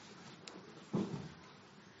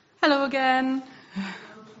Hello again.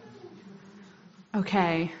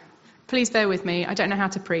 Okay, please bear with me. I don't know how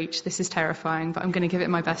to preach. This is terrifying, but I'm going to give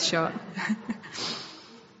it my best shot.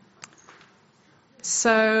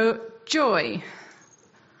 So, joy.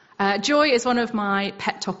 Joy is one of my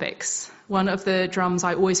pet topics, one of the drums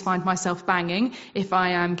I always find myself banging if I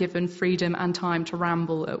am given freedom and time to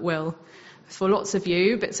ramble at will. For lots of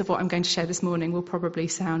you, bits of what I'm going to share this morning will probably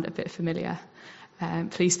sound a bit familiar.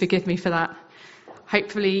 Please forgive me for that.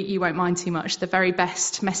 Hopefully you won't mind too much. The very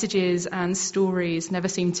best messages and stories never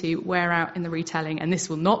seem to wear out in the retelling, and this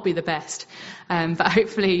will not be the best. But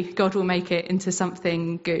hopefully God will make it into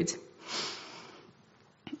something good.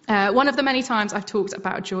 One of the many times I've talked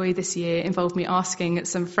about joy this year involved me asking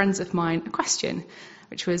some friends of mine a question,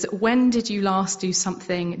 which was, when did you last do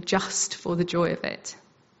something just for the joy of it?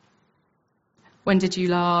 When did you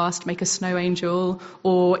last make a snow angel,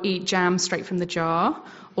 or eat jam straight from the jar,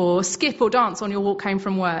 or skip or dance on your walk home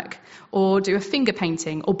from work, or do a finger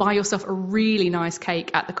painting, or buy yourself a really nice cake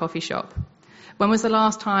at the coffee shop? When was the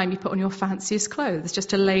last time you put on your fanciest clothes just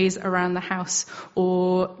to laze around the house,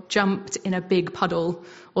 or jumped in a big puddle,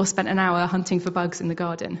 or spent an hour hunting for bugs in the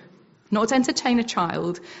garden? Not to entertain a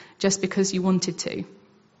child just because you wanted to.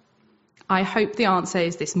 I hope the answer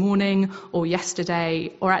is this morning, or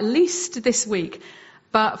yesterday, or at least this week.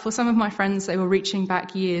 But for some of my friends, they were reaching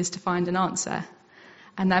back years to find an answer.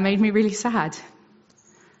 And that made me really sad.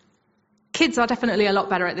 Kids are definitely a lot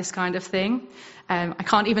better at this kind of thing. I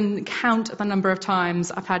can't even count the number of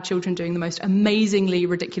times I've had children doing the most amazingly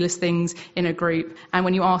ridiculous things in a group. And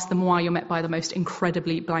when you ask them why, you're met by the most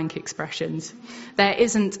incredibly blank expressions. There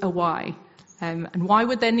isn't a why. And why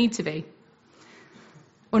would there need to be?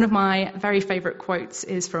 One of my very favourite quotes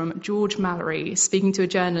is from George Mallory speaking to a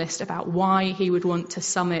journalist about why he would want to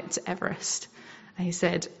summit Everest. And he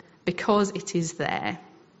said, because it is there.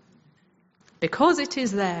 Because it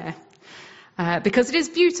is there. Because it is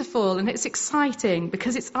beautiful and it's exciting.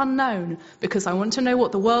 Because it's unknown. Because I want to know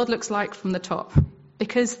what the world looks like from the top.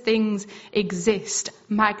 Because things exist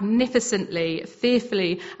magnificently,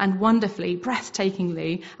 fearfully and wonderfully,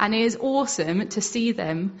 breathtakingly, and it is awesome to see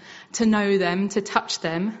them, to know them, to touch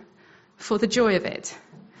them, for the joy of it.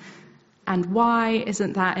 And why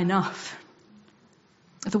isn't that enough?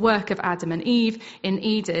 The work of Adam and Eve in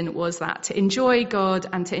Eden was that, to enjoy God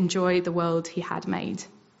and to enjoy the world he had made.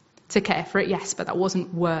 To care for it, yes, but that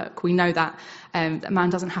wasn't work. We know that man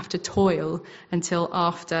doesn't have to toil until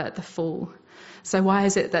after the fall. So why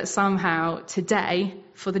is it that somehow today,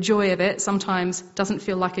 for the joy of it, sometimes doesn't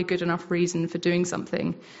feel like a good enough reason for doing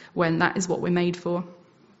something when that is what we're made for?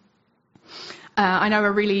 I know a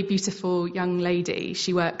really beautiful young lady.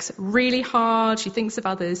 She works really hard, she thinks of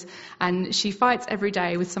others, and she fights every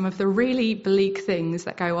day with some of the really bleak things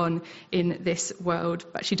that go on in this world,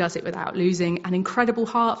 but she does it without losing an incredible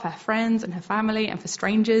heart for her friends and her family and for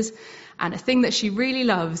strangers. And a thing that she really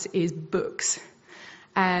loves is books.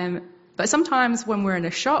 But sometimes when we're in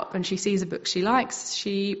a shop and she sees a book she likes,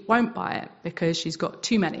 she won't buy it because she's got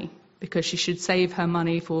too many, because she should save her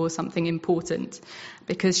money for something important,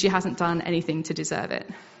 because she hasn't done anything to deserve it.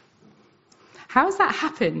 How has that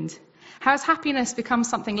happened? How has happiness become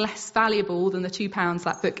something less valuable than the £2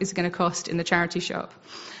 that book is going to cost in the charity shop?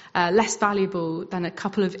 Less valuable than a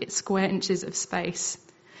couple of square inches of space?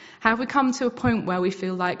 How have we come to a point where we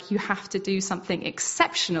feel like you have to do something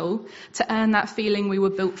exceptional to earn that feeling we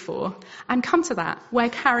were built for? And come to that, where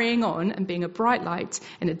carrying on and being a bright light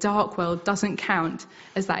in a dark world doesn't count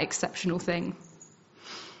as that exceptional thing.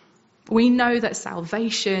 We know that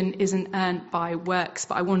salvation isn't earned by works,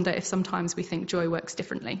 but I wonder if sometimes we think joy works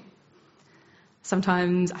differently.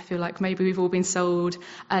 Sometimes I feel like maybe we've all been sold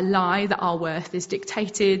a lie that our worth is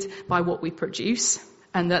dictated by what we produce,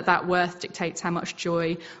 and that worth dictates how much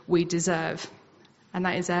joy we deserve. And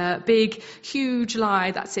that is a big, huge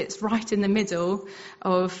lie that sits right in the middle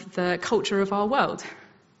of the culture of our world.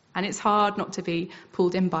 And it's hard not to be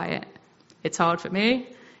pulled in by it. It's hard for me.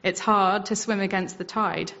 It's hard to swim against the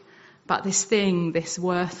tide. But this thing, this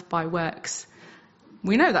worth by works,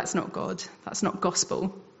 we know that's not God. That's not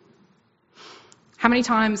gospel. How many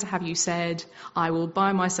times have you said, I will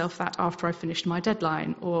buy myself that after I've finished my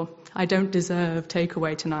deadline, or I don't deserve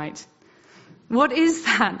takeaway tonight? What is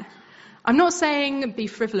that? I'm not saying be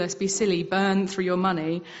frivolous, be silly, burn through your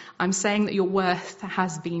money. I'm saying that your worth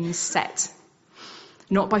has been set.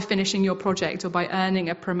 Not by finishing your project or by earning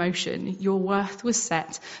a promotion. Your worth was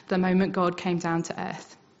set the moment God came down to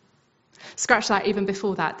earth. Scratch that, even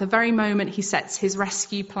before that, the very moment he sets his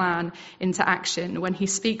rescue plan into action, when he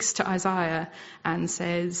speaks to Isaiah and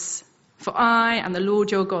says, For I am the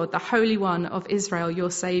Lord your God, the Holy One of Israel,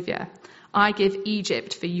 your Saviour. I give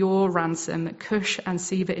Egypt for your ransom, Cush and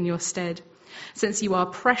Seba in your stead. Since you are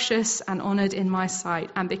precious and honoured in my sight,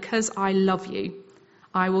 and because I love you,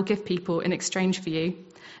 I will give people in exchange for you,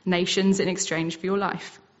 nations in exchange for your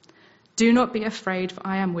life. Do not be afraid, for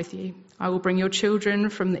I am with you. I will bring your children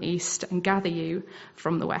from the east and gather you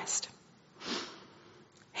from the west.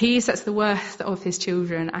 He sets the worth of his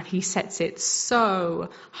children, and he sets it so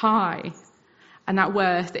high. And that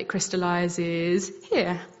worth, it crystallises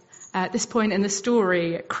here. At this point in the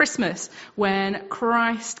story, at Christmas, when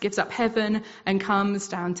Christ gives up heaven and comes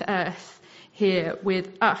down to earth here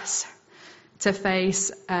with us to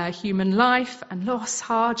face human life and loss,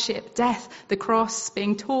 hardship, death, the cross,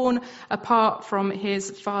 being torn apart from his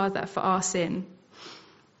Father for our sin.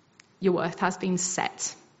 Your worth has been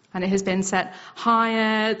set, and it has been set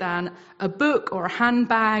higher than a book or a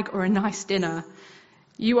handbag or a nice dinner.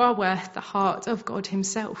 You are worth the heart of God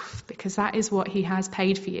himself, because that is what he has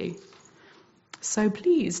paid for you. So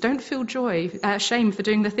please don't feel shame for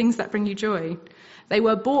doing the things that bring you joy. They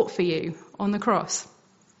were bought for you on the cross.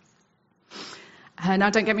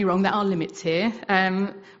 Now, don't get me wrong, there are limits here.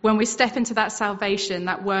 When we step into that salvation,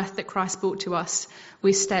 that worth that Christ brought to us,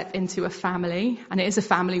 we step into a family, and it is a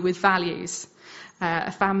family with values.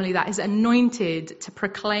 A family that is anointed to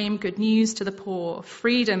proclaim good news to the poor,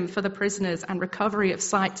 freedom for the prisoners, and recovery of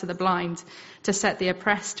sight to the blind, to set the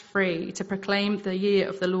oppressed free, to proclaim the year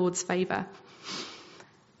of the Lord's favour.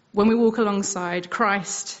 When we walk alongside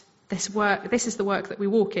Christ, this is the work that we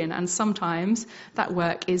walk in, and sometimes that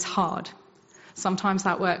work is hard. Sometimes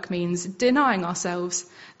that work means denying ourselves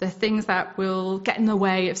the things that will get in the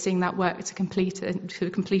way of seeing that work to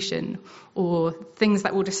completion, or things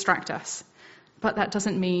that will distract us. But that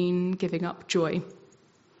doesn't mean giving up joy.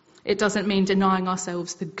 It doesn't mean denying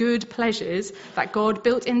ourselves the good pleasures that God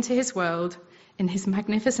built into his world in his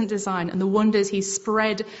magnificent design and the wonders he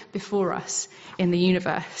spread before us in the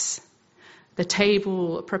universe. The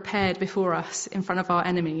table prepared before us in front of our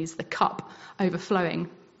enemies, the cup overflowing.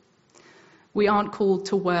 We aren't called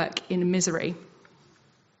to work in misery.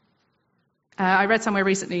 I read somewhere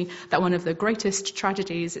recently that one of the greatest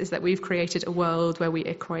tragedies is that we've created a world where we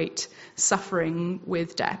equate suffering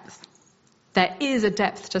with depth. There is a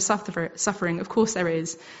depth to suffering, of course there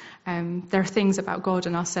is. There are things about God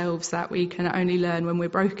and ourselves that we can only learn when we're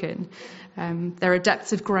broken. There are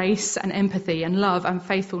depths of grace and empathy and love and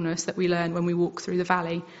faithfulness that we learn when we walk through the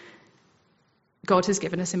valley. God has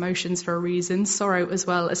given us emotions for a reason, sorrow as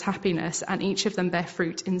well as happiness, and each of them bear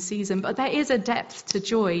fruit in season. But there is a depth to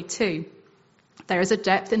joy too. There is a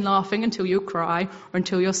depth in laughing until you cry or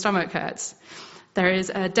until your stomach hurts. There is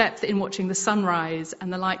a depth in watching the sunrise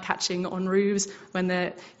and the light catching on roofs when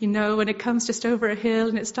it comes just over a hill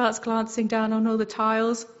and it starts glancing down on all the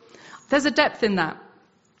tiles. There's a depth in that.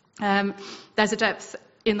 There's a depth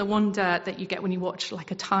in the wonder that you get when you watch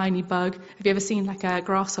like a tiny bug. Have you ever seen like a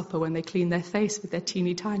grasshopper when they clean their face with their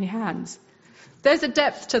teeny tiny hands? There's a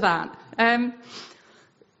depth to that.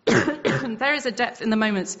 There is a depth in the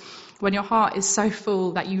moments when your heart is so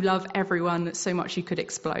full that you love everyone so much you could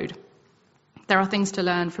explode. There are things to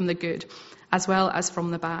learn from the good as well as from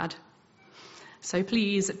the bad. So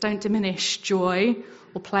please don't diminish joy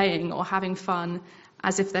or playing or having fun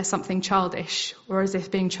as if there's something childish, or as if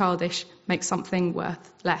being childish makes something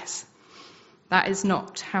worth less. That is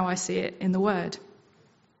not how I see it in the Word.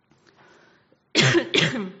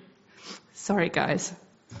 Sorry, guys.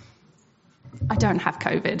 I don't have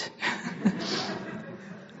COVID.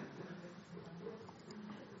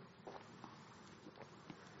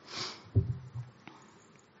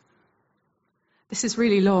 This is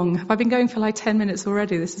really long. I've been going for like 10 minutes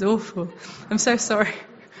already. This is awful. I'm so sorry.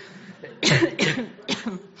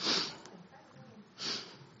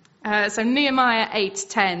 So Nehemiah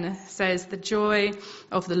 8:10 says, "The joy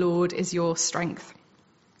of the Lord is your strength."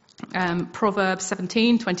 Proverbs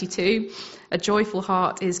 17:22, "A joyful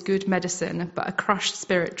heart is good medicine, but a crushed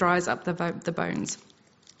spirit dries up the bones."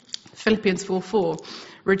 Philippians 4:4,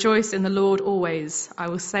 "Rejoice in the Lord always. I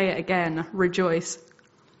will say it again, rejoice."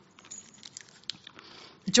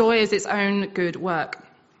 Joy is its own good work.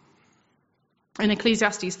 In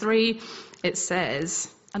Ecclesiastes 3, it says,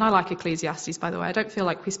 and I like Ecclesiastes, by the way, I don't feel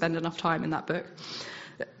like we spend enough time in that book.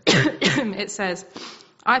 It says,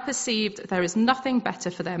 "I perceived there is nothing better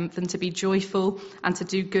for them than to be joyful and to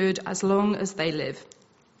do good as long as they live.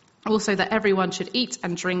 Also that everyone should eat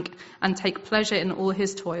and drink and take pleasure in all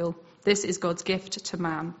his toil. This is God's gift to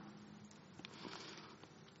man."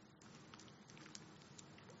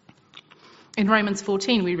 In Romans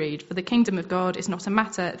 14 we read, "For the kingdom of God is not a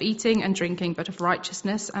matter of eating and drinking, but of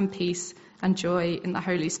righteousness and peace and joy in the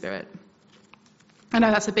Holy Spirit." I know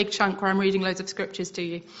that's a big chunk where I'm reading loads of scriptures to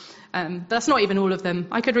you. But that's not even all of them.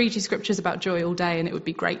 I could read you scriptures about joy all day and it would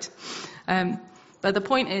be great. But the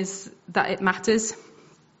point is that it matters,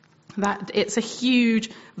 that it's a huge,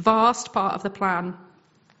 vast part of the plan,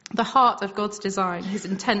 the heart of God's design, his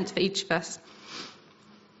intent for each of us.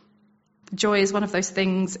 Joy is one of those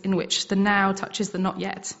things in which the now touches the not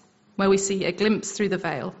yet, where we see a glimpse through the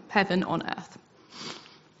veil, heaven on earth.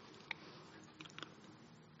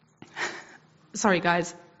 Sorry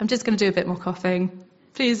guys, I'm just going to do a bit more coughing.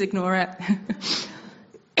 Please ignore it.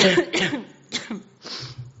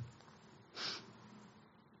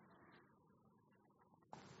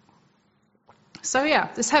 So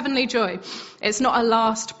yeah, this heavenly joy, it's not a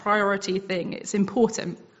last priority thing. It's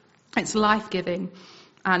important. It's life-giving,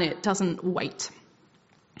 and it doesn't wait.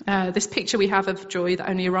 This picture we have of joy that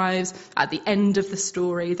only arrives at the end of the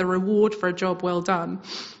story, the reward for a job well done,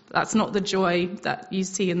 that's not the joy that you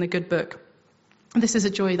see in the good book. This is a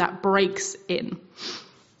joy that breaks in.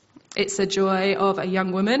 It's a joy of a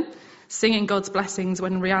young woman singing God's blessings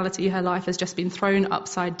when in reality her life has just been thrown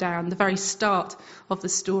upside down. The very start of the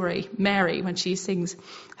story, Mary, when she sings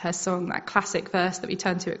her song, that classic verse that we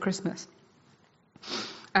turn to at Christmas.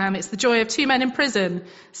 It's the joy of two men in prison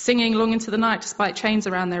singing long into the night despite chains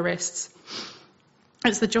around their wrists.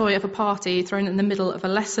 It's the joy of a party thrown in the middle of a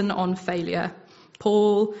lesson on failure.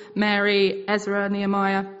 Paul, Mary, Ezra,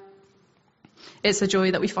 Nehemiah. It's a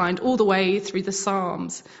joy that we find all the way through the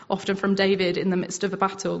Psalms, often from David in the midst of a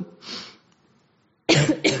battle.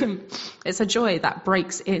 It's a joy that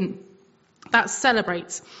breaks in, that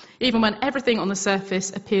celebrates, even when everything on the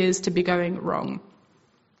surface appears to be going wrong.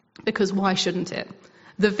 Because why shouldn't it?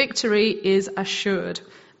 The victory is assured,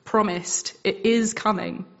 promised, it is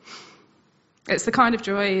coming. It's the kind of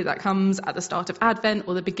joy that comes at the start of Advent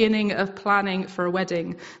or the beginning of planning for a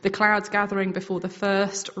wedding, the clouds gathering before the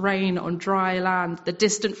first rain on dry land, the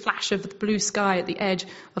distant flash of the blue sky at the edge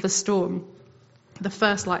of a storm, the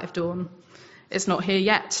first light of dawn. It's not here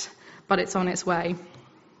yet, but it's on its way.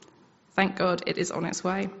 Thank God it is on its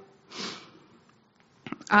way.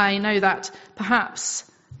 I know that perhaps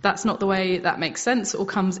that's not the way that makes sense or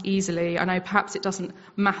comes easily. I know perhaps it doesn't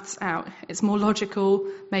maths out. It's more logical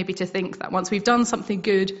maybe to think that once we've done something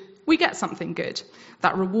good, we get something good.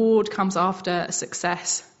 That reward comes after a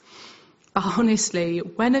success. But honestly,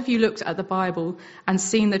 when have you looked at the Bible and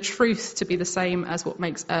seen the truth to be the same as what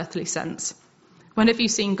makes earthly sense? When have you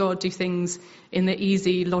seen God do things in the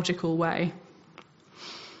easy, logical way?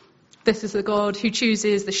 This is the God who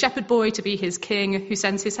chooses the shepherd boy to be his king, who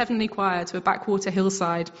sends his heavenly choir to a backwater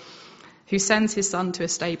hillside, who sends his son to a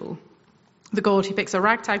stable. The God who picks a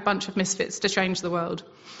ragtag bunch of misfits to change the world.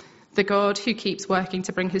 The God who keeps working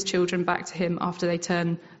to bring his children back to him after they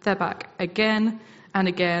turn their back again and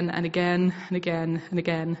again and again and again and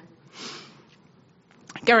again.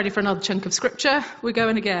 Get ready for another chunk of scripture. We're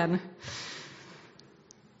going again.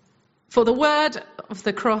 For the word of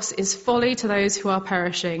the cross is folly to those who are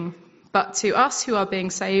perishing, but to us who are being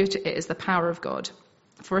saved, it is the power of God.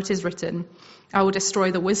 For it is written, I will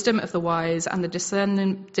destroy the wisdom of the wise, and the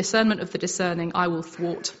discernment of the discerning I will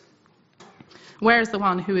thwart. Where is the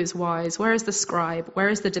one who is wise? Where is the scribe? Where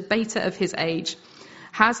is the debater of his age?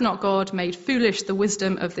 Has not God made foolish the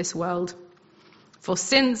wisdom of this world? For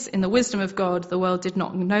since in the wisdom of God the world did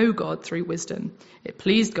not know God through wisdom, it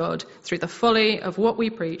pleased God through the folly of what we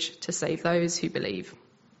preach to save those who believe.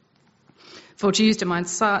 For Jews demand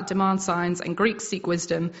signs and Greeks seek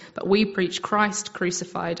wisdom, but we preach Christ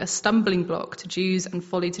crucified, a stumbling block to Jews and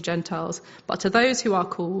folly to Gentiles. But to those who are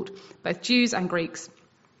called, both Jews and Greeks,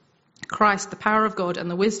 Christ, the power of God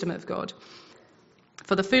and the wisdom of God.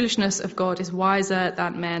 For the foolishness of God is wiser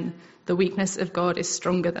than men, the weakness of God is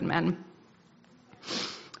stronger than men.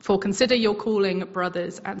 For consider your calling,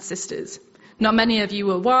 brothers and sisters. Not many of you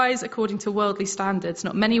were wise according to worldly standards,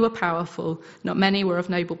 not many were powerful, not many were of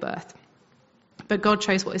noble birth. But God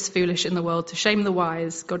chose what is foolish in the world to shame the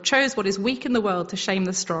wise. God chose what is weak in the world to shame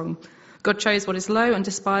the strong. God chose what is low and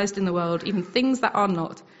despised in the world, even things that are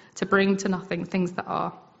not, to bring to nothing things that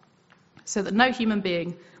are, so that no human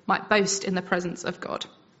being might boast in the presence of God.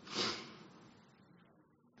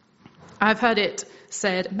 I've heard it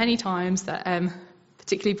said many times that,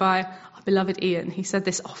 particularly by our beloved Ian, he said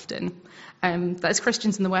this often, that as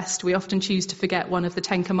Christians in the West, we often choose to forget one of the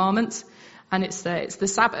 10 Commandments, and it's the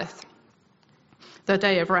Sabbath, the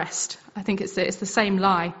day of rest. I think it's the same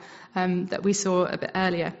lie that we saw a bit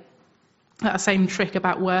earlier. That same trick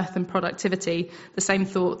about worth and productivity, the same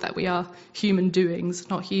thought that we are human doings,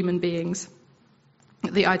 not human beings.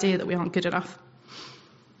 The idea that we aren't good enough.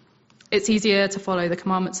 It's easier to follow the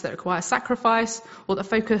commandments that require sacrifice or that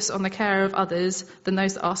focus on the care of others than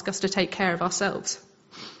those that ask us to take care of ourselves.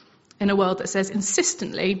 In a world that says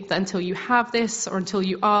insistently that until you have this or until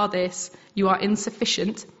you are this, you are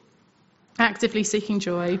insufficient, actively seeking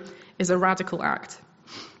joy is a radical act.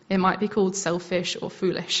 It might be called selfish or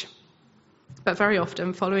foolish. But very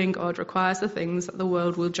often, following God requires the things that the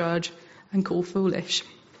world will judge and call foolish.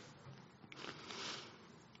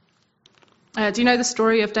 Do you know the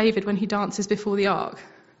story of David when he dances before the ark?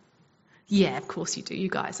 Yeah, of course you do. You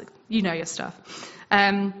guys, you know your stuff.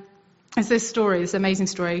 It's this story, this amazing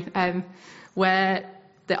story, where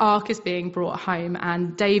the ark is being brought home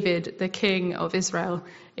and David, the king of Israel,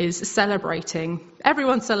 is celebrating.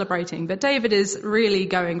 Everyone's celebrating, but David is really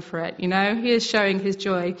going for it, you know. He is showing his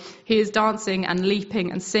joy. He is dancing and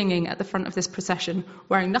leaping and singing at the front of this procession,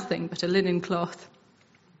 wearing nothing but a linen cloth.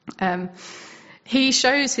 He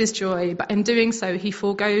shows his joy, but in doing so, he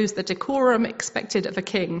forgoes the decorum expected of a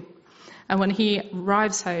king. And when he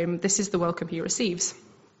arrives home, this is the welcome he receives.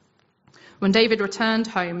 When David returned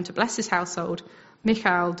home to bless his household,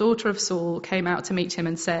 Michal, daughter of Saul, came out to meet him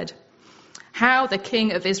and said, "How the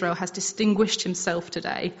king of Israel has distinguished himself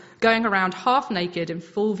today, going around half naked in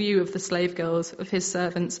full view of the slave girls of his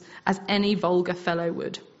servants, as any vulgar fellow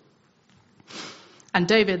would." And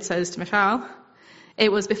David says to Michal,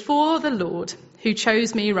 "It was before the Lord who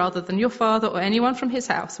chose me rather than your father or anyone from his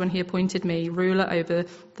house when he appointed me ruler over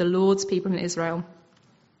the Lord's people in Israel.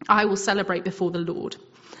 I will celebrate before the Lord.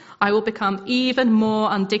 I will become even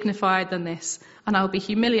more undignified than this, and I will be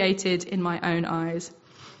humiliated in my own eyes.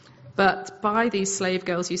 But by these slave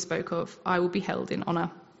girls you spoke of, I will be held in honour."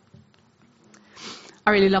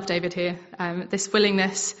 I really love David here. This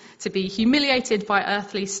willingness to be humiliated by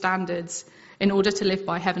earthly standards in order to live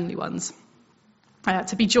by heavenly ones.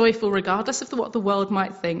 To be joyful regardless of what the world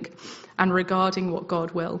might think and regarding what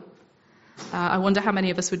God will. I wonder how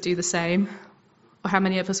many of us would do the same, or how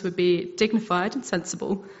many of us would be dignified and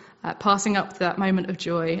sensible, passing up that moment of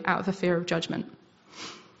joy out of a fear of judgment.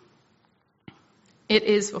 It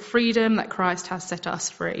is for freedom that Christ has set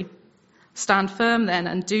us free. Stand firm then,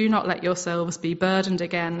 and do not let yourselves be burdened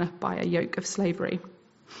again by a yoke of slavery.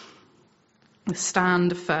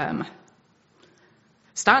 Stand firm.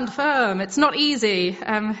 Stand firm. It's not easy.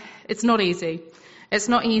 It's not easy. It's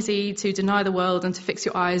not easy to deny the world and to fix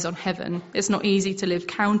your eyes on heaven. It's not easy to live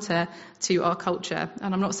counter to our culture,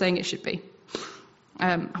 and I'm not saying it should be.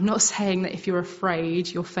 I'm not saying that if you're afraid,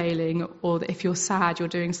 you're failing, or that if you're sad, you're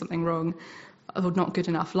doing something wrong or not good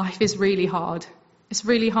enough. Life is really hard. It's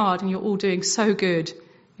really hard, and you're all doing so good.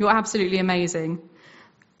 You're absolutely amazing.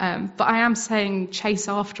 But I am saying chase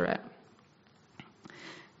after it.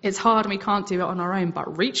 It's hard and we can't do it on our own,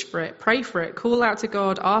 but reach for it, pray for it, call out to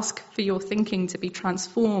God, ask for your thinking to be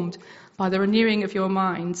transformed by the renewing of your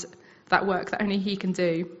mind, that work that only He can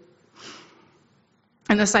do.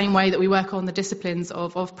 In the same way that we work on the disciplines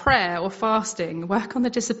of prayer or fasting, work on the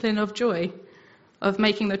discipline of joy, of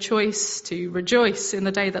making the choice to rejoice in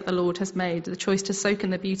the day that the Lord has made, the choice to soak in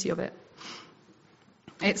the beauty of it.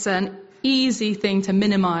 It's an easy thing to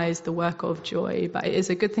minimise the work of joy, but it is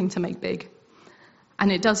a good thing to make big.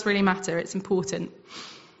 And it does really matter. It's important.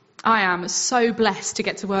 I am so blessed to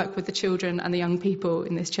get to work with the children and the young people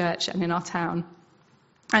in this church and in our town.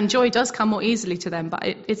 And joy does come more easily to them, but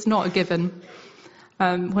it's not a given.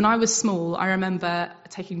 When I was small, I remember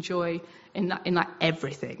taking joy in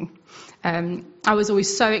everything. I was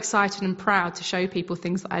always so excited and proud to show people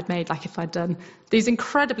things that I'd made, like if I'd done these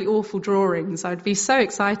incredibly awful drawings, I'd be so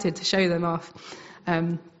excited to show them off.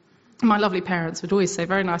 My lovely parents would always say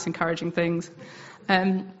very nice, encouraging things.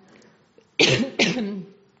 But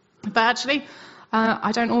actually,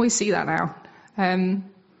 I don't always see that now.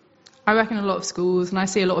 I work in a lot of schools, and I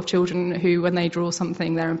see a lot of children who, when they draw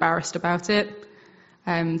something, they're embarrassed about it.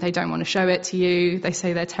 They don't want to show it to you. They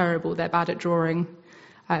say they're terrible, they're bad at drawing.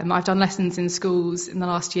 I've done lessons in schools in the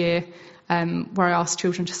last year where I ask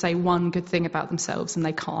children to say one good thing about themselves, and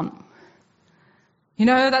they can't. You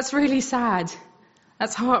know, that's really sad.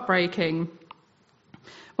 That's heartbreaking.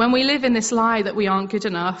 When we live in this lie that we aren't good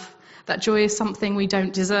enough, that joy is something we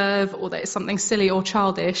don't deserve, or that it's something silly or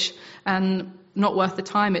childish and not worth the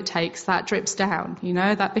time it takes, that drips down, you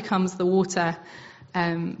know, that becomes the water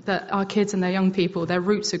that our kids and their young people, their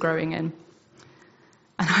roots are growing in.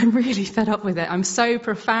 And I'm really fed up with it. I'm so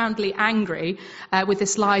profoundly angry with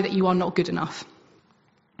this lie that you are not good enough,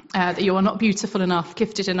 that you are not beautiful enough,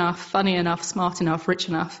 gifted enough, funny enough, smart enough, rich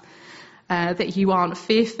enough. That you aren't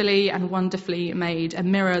fearfully and wonderfully made, a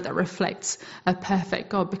mirror that reflects a perfect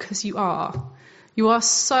God, because you are. You are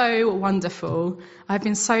so wonderful. I've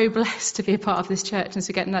been so blessed to be a part of this church and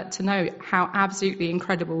to get to know how absolutely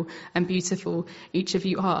incredible and beautiful each of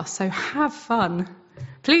you are. So have fun.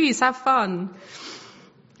 Please have fun.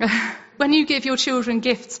 When you give your children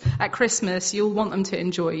gifts at Christmas, you'll want them to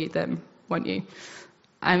enjoy them, won't you?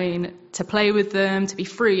 I mean, to play with them, to be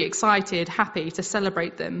free, excited, happy, to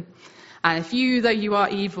celebrate them. And if you, though you are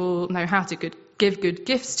evil, know how to give good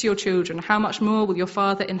gifts to your children, how much more will your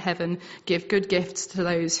Father in heaven give good gifts to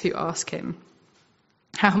those who ask him?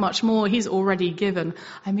 How much more he's already given.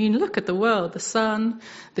 I mean, look at the world, the sun,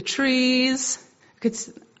 the trees.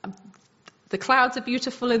 The clouds are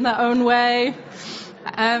beautiful in their own way.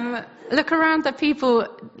 Look around the people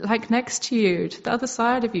like next to you, to the other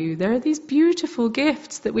side of you. There are these beautiful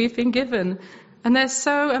gifts that we've been given, and they're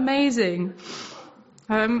so amazing.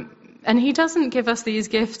 And he doesn't give us these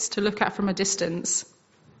gifts to look at from a distance.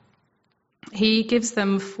 He gives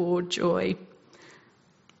them for joy.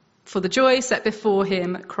 For the joy set before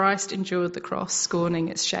him, Christ endured the cross, scorning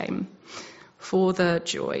its shame. For the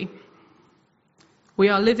joy. We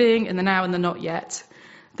are living in the now and the not yet.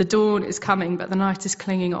 The dawn is coming, but the night is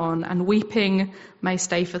clinging on, and weeping may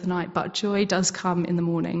stay for the night, but joy does come in the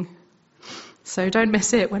morning. So don't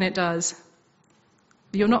miss it when it does.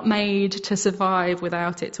 You're not made to survive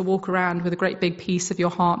without it, to walk around with a great big piece of your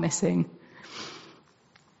heart missing.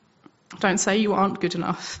 Don't say you aren't good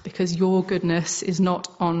enough, because your goodness is not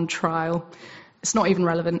on trial. It's not even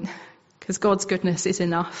relevant, because God's goodness is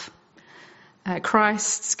enough.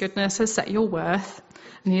 Christ's goodness has set your worth,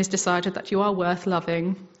 and he has decided that you are worth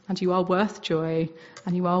loving, and you are worth joy,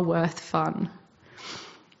 and you are worth fun.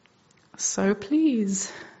 So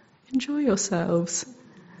please, enjoy yourselves.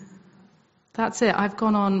 That's it. I've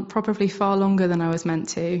gone on probably far longer than I was meant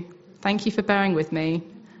to. Thank you for bearing with me.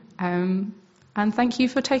 And thank you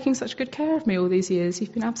for taking such good care of me all these years.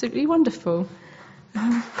 You've been absolutely wonderful.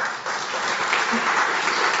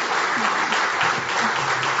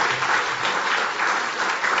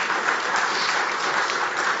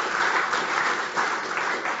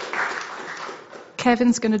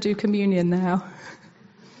 Kevin's going to do communion now.